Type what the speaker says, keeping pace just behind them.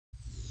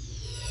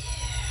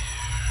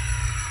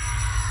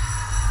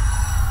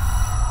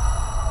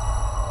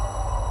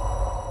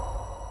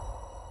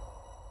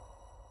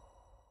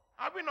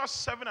not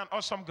serving an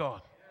awesome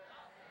God?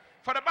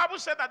 For the Bible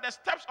said that the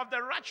steps of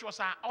the righteous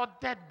are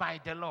ordered by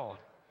the Lord.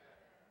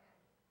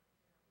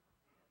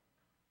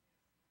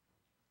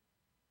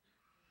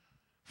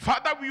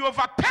 Father, we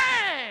overturn.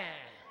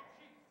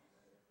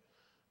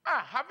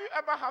 Have you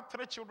ever had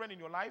 3 children in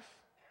your life?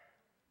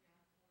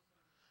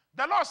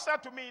 The Lord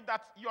said to me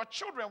that your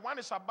children, one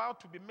is about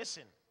to be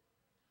missing.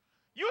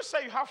 You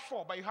say you have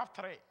 4, but you have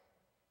 3.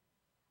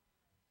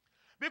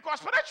 Because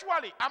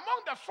spiritually,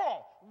 among the 4,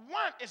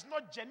 one is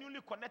not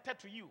genuinely connected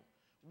to you.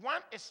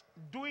 One is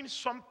doing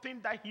something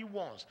that he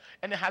wants.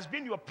 And it has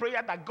been your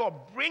prayer that God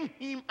bring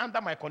him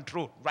under my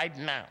control right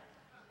now.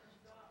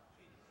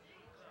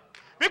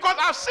 Because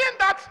I've seen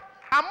that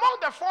among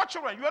the 4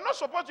 children, you are not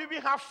supposed to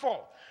even have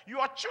 4.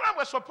 Your children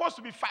were supposed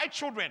to be 5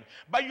 children,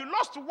 but you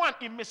lost 1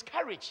 in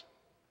miscarriage.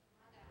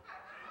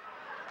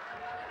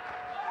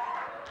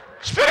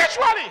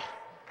 Spiritually,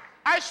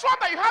 I saw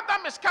that you had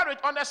that miscarriage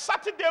on a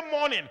Saturday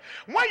morning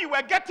when you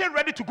were getting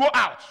ready to go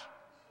out.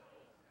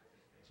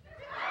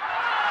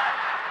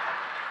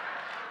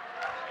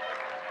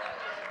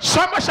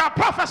 Somebody shall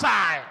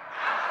prophesy.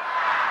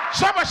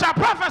 Somebody shall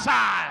prophesy.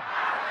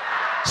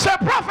 Say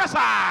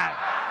prophesy.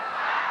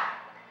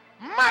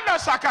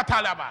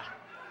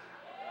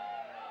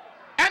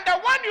 And the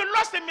one you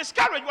lost in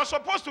miscarriage was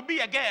supposed to be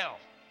a girl.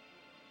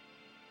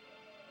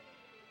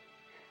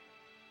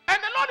 And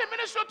the Lord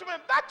administered to me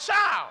that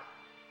child,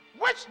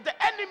 which the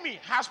enemy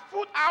has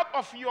put out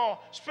of your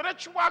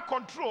spiritual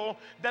control,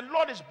 the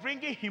Lord is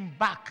bringing him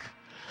back.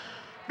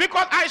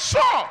 Because I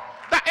saw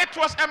that it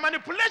was a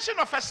manipulation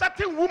of a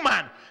certain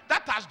woman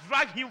that has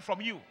dragged him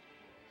from you.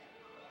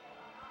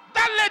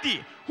 That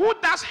lady who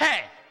does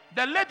hair,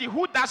 the lady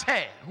who does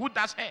hair,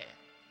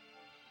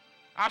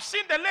 I've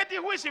seen the lady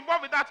who is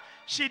involved with that,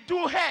 she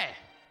do hair.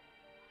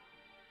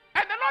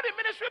 And the Lord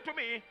administered to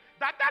me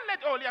that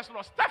lady, oh yes,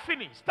 Lord,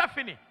 Stephanie.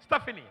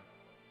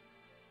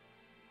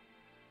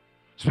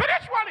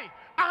 Spiritually,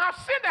 I have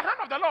seen the hand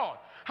of the Lord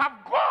have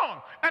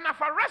gone and have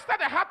arrested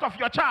the heart of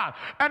your child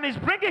and is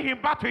bringing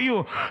him back to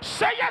you.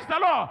 Say yes, the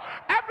Lord.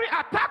 Every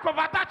attack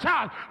over that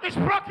child is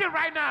broken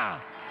right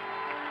now.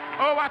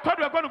 Oh, I thought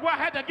we were going to go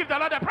ahead and give the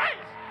Lord a praise.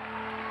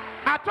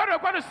 I thought we were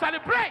going to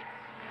celebrate.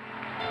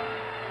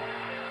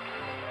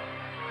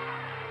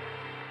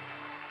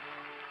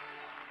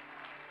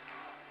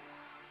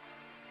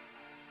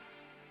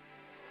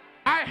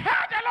 I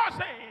heard the Lord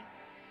saying,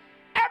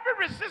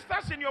 every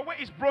resistance in your way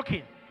is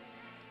broken.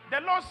 The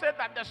Lord said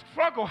that the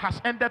struggle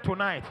has ended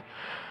tonight.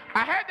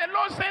 I heard the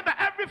Lord say that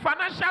every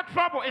financial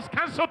trouble is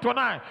cancelled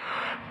tonight.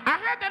 I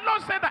heard the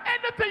Lord say that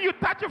anything you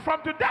touch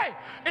from today,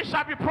 it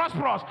shall be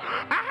prosperous.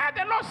 I heard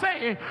the Lord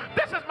saying,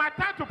 this is my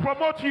time to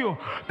promote you.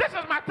 This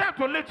is my time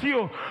to lift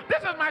you.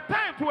 This is my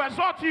time to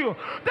exalt you.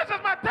 This is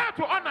my time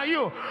to honor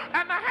you.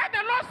 And I heard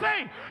the Lord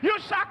saying, you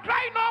shall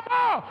cry no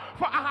more,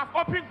 for I have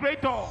opened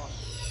great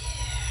doors.